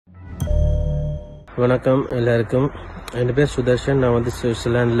வணக்கம் எல்லாருக்கும். என் பேர் சுதர்ஷன். நான் வந்து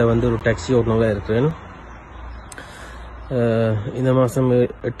சுவிட்சர்லாண்டில் வந்து ஒரு டாக்ஸி ஓட்டுநராக இருக்கிறேன். இந்த மாதம்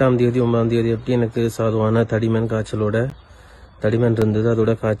 8ஆம் தேதி 9ஆம் தேதி அப்படி எனக்கு சாதுவான தடிமன் இருந்தது.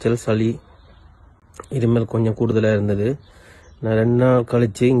 அதோட காய்ச்சல், சளி, இருமல் கொஞ்சம் கூடுதலாக இருந்தது. நான் 2 நாள்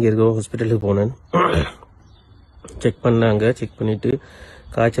கழித்து இங்கே இருக்க ஹாஸ்பிட்டலுக்கு போனேன். செக் பண்ணிவிட்டு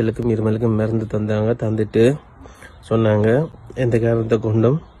காய்ச்சலுக்கும் இருமலுக்கும் மருந்து தந்துட்டு சொன்னாங்க, எந்த காரணத்தை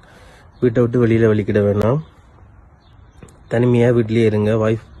கொண்டும் வீட்டை விட்டு வெளியில் வலிக்கிட வேணாம், தனிமையாக வீட்டிலே இருங்க,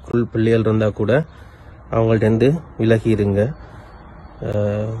 வாய்ப்புக்குள் பிள்ளைகள் இருந்தால் கூட அவங்கள்ட்டேருந்து விலகி இருங்க,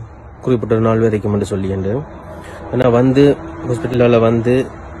 குறிப்பிட்ட ஒரு நாள் வரைக்கும் என்று சொல்லிண்டு. ஆனால் ஹாஸ்பிட்டலில்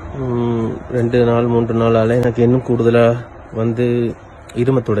 2 நாள் 3 நாளால் எனக்கு இன்னும் கூடுதலாக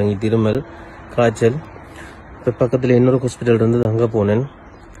இருமல் தொடங்கிட்டு, இருமல், காய்ச்சல். இப்போ பக்கத்தில் இன்னொரு ஹாஸ்பிட்டல் இருந்தது, அங்கே போனேன்.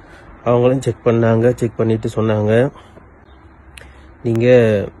 அவங்களும் செக் பண்ணிவிட்டு சொன்னாங்க,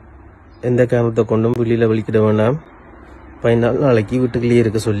 நீங்கள் எந்த காரணத்தை கொண்டும் வெளியில் வலிக்கிட வேண்டாம், 14 நாளைக்கு வீட்டுக்குள்ளேயே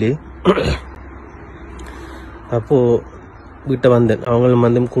இருக்க சொல்லி. அப்போது வீட்டை வந்தேன்.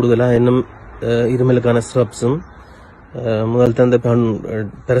 அவங்களும் கூடுதலாக இன்னும் இருமலுக்கான சிரப்ஸும் முதல் தந்த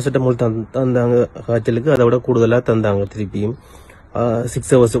பேராசிட்டமால் தந்தாங்க காய்ச்சலுக்கு, அதை விட கூடுதலாக தந்தாங்க திருப்பியும்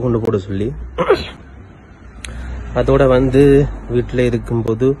 6 hours கொண்டு போட சொல்லி. அதோட வீட்டில்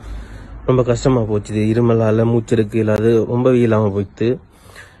இருக்கும்போது ரொம்ப கஷ்டமாக போச்சு. இருமலால் மூச்செடுக்க இல்லாது ரொம்ப இல்லாமல் போயிடுது.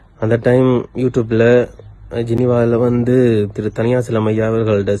 அந்த டைம் யூடியூப்பில் ஜெனிவாவில் திரு தனியாசலம் ஐயா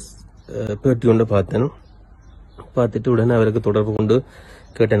அவர்களோட பேட்டி ஒன்று பார்த்துட்டு உடனே அவருக்கு தொடர்பு கொண்டு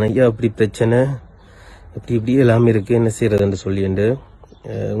கேட்டேன், ஐயா அப்படி பிரச்சனை இப்படி எல்லாமே இருக்குது, என்ன செய்யறதுன்னு சொல்லிட்டு,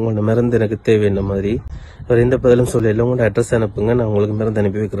 உங்களோட மருந்து எனக்கு தேவைன்ற மாதிரி. அவர் எந்த பதிலும் சொல்லல, உங்களோட அட்ரஸ் அனுப்புங்க, நான் உங்களுக்கு மருந்து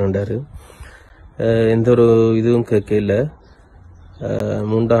அனுப்பி வைக்கிறேன்டாரு. எந்த ஒரு இதுவும் கேட்கல.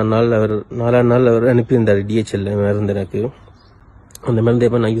 4ஆம் நாள் அவர் அனுப்பியிருந்தார் DHL மருந்து எனக்கு. அந்த மருந்து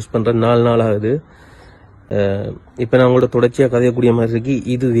இப்போ நான் யூஸ் பண்ணுறேன் 4 நாள் ஆகுது. இப்போ நான் உங்களோட தொடர்ச்சியாக கதையக்கூடிய மாதிரி இருக்கு.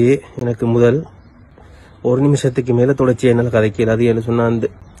 இதுவே எனக்கு முதல் 1 நிமிஷத்துக்கு மேலே தொடர்ச்சியாக என்னால் கதைக்கல. அது என்ன சொன்னால்,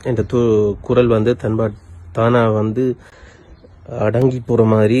 என் குரல் தானாக அடங்கி போகிற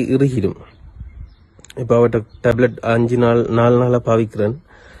மாதிரி இறுகிடும். இப்போ அவட்ட டேப்லெட் 4 நாளாக பாவிக்கிறேன்.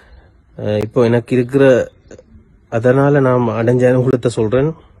 இப்போ எனக்கு இருக்கிற அதனால் நான் அடைஞ்ச அனுகூலத்தை சொல்கிறேன்.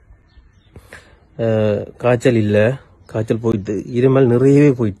 காய்ச்சல் இல்லை, காய்ச்சல் போயிட்டு, இருமல்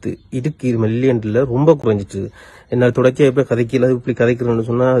நிறையவே போயிட்டு, இருமல் இல்லையன்றில் ரொம்ப குறைஞ்சிட்டு. என்னால் தொடர்ச்சியாக எப்படி கதைக்கல, இப்படி கதைக்கிறேன்னு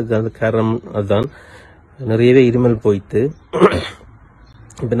சொன்னால் அதுக்கு காரணம் அதுதான். நிறையவே இருமல் போயிட்டு.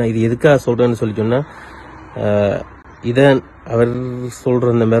 இப்போ நான் இது எதுக்காக சொல்கிறேன்னு சொல்லி சொன்னால், இதை அவர்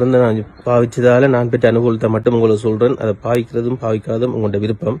சொல்கிற அந்த மருந்தை நான் பாவிச்சதால் நான் பெற்ற அனுகூலத்தை மட்டும் உங்களுக்கு சொல்கிறேன். அதை பாவிக்கிறதும் பாவிக்காதும் உங்களோட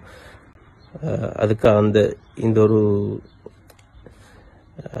விருப்பம். அதுக்காக இந்த ஒரு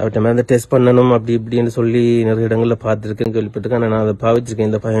அவர்கிட்ட டெஸ்ட் பண்ணணும் அப்படி இப்படின்னு சொல்லி நிறைய இடங்களில் பார்த்துருக்கேன், கேள்விப்பட்டிருக்கேன். ஆனால் நான் அதை பாவிச்சிருக்கேன்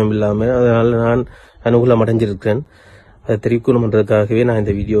இந்த பயம் இல்லாமல். அதனால் நான் அனுகூலம் அடைஞ்சிருக்கேன். அதை தெரிவிக்கணுன்றதுக்காகவே நான்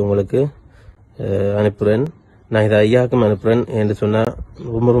இந்த வீடியோ உங்களுக்கு அனுப்புகிறேன். நான் இதை ஐயாவுக்கும் அனுப்புகிறேன் என்று சொன்னால்,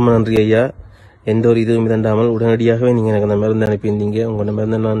 ரொம்ப ரொம்ப நன்றி ஐயா. எந்த ஒரு இதுவும் இதண்டாமல் உடனடியாகவே நீங்கள் எனக்கு அந்த மருந்து அனுப்பியிருந்தீங்க. உங்களோட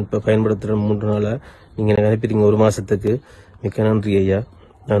மருந்தை நான் இப்போ பயன்படுத்துகிறேன் 3 நாளாக. நீங்கள் எனக்கு அனுப்பிடுங்க 1 மாதத்துக்கு. மிக்க நன்றி ஐயா,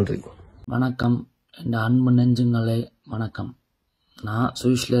 நன்றி. வணக்கம், என் அன்பு நெஞ்சுங்களே வணக்கம். நான்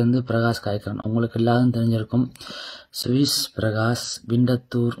சுவிஸ்லேருந்து பிரகாஷ் காய்க்கிறேன். உங்களுக்கு எல்லாரும் தெரிஞ்சிருக்கும், சுவிஸ் பிரகாஷ்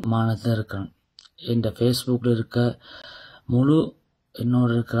விண்டத்தூர் மாநிலத்தில் இருக்கிறேன். என் ஃபேஸ்புக்கில் இருக்க என்னோட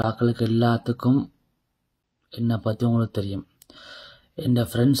இருக்கிற ஆக்களுக்கு எல்லாத்துக்கும் என்னை பற்றி உங்களுக்கு தெரியும். என்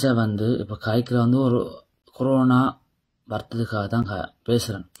ஃப்ரெண்ட்ஸை இப்போ காய்க்கிற ஒரு கொரோனா வர்த்ததுக்காக தான்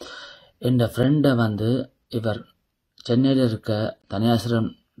பேசுகிறேன். என் ஃப்ரெண்டை இவர் சென்னையில் இருக்க தனியாசிரம்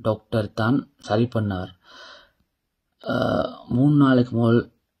டாக்டர் தான் சரி பண்ணார். 3 நாளைக்கு முதல்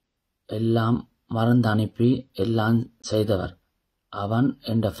எல்லாம் மருந்து அனுப்பி எல்லாம் செய்தவர். அவன்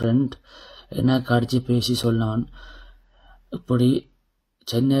என் ஃப்ரெண்ட் என்ன கடிச்சு பேசி சொன்னவன், இப்படி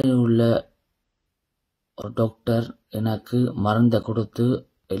சென்னையில் உள்ள ஒரு டாக்டர் எனக்கு மருந்தை கொடுத்து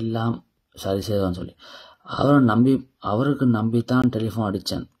எல்லாம் சரி செய்தவன் சொல்லி அவருக்கு நம்பித்தான் டெலிஃபோன்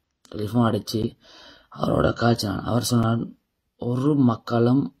அடித்து அவரோட காய்ச்சினான். அவர் சொன்னார், ஒரு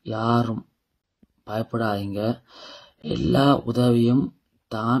மக்களும் யாரும் பயப்படாதீங்க, எல்லா உதவியும்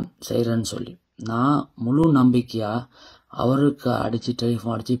தான் செய்கிறேன்னு சொல்லி. நான் முழு நம்பிக்கையாக அவருக்கு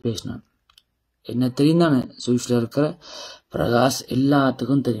டெலிஃபோன் அடித்து பேசினேன். என்ன தெரியும் தானே, சுவிஸில் இருக்கிற பிரகாஷ்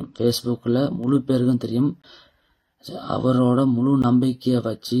எல்லாத்துக்கும் தெரியும், ஃபேஸ்புக்கில் முழு பேருக்கும் தெரியும். அவரோட முழு நம்பிக்கையை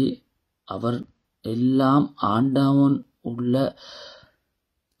வச்சு அவர் எல்லாம் ஆண்டவன் உள்ள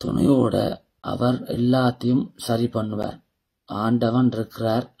துணையோட அவர் எல்லாத்தையும் சரி பண்ணுவார். ஆண்டவன்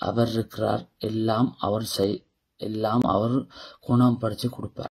இருக்கிறார், அவர் இருக்கிறார், எல்லாம் அவர் குணம் படித்து கொடுப்பார்.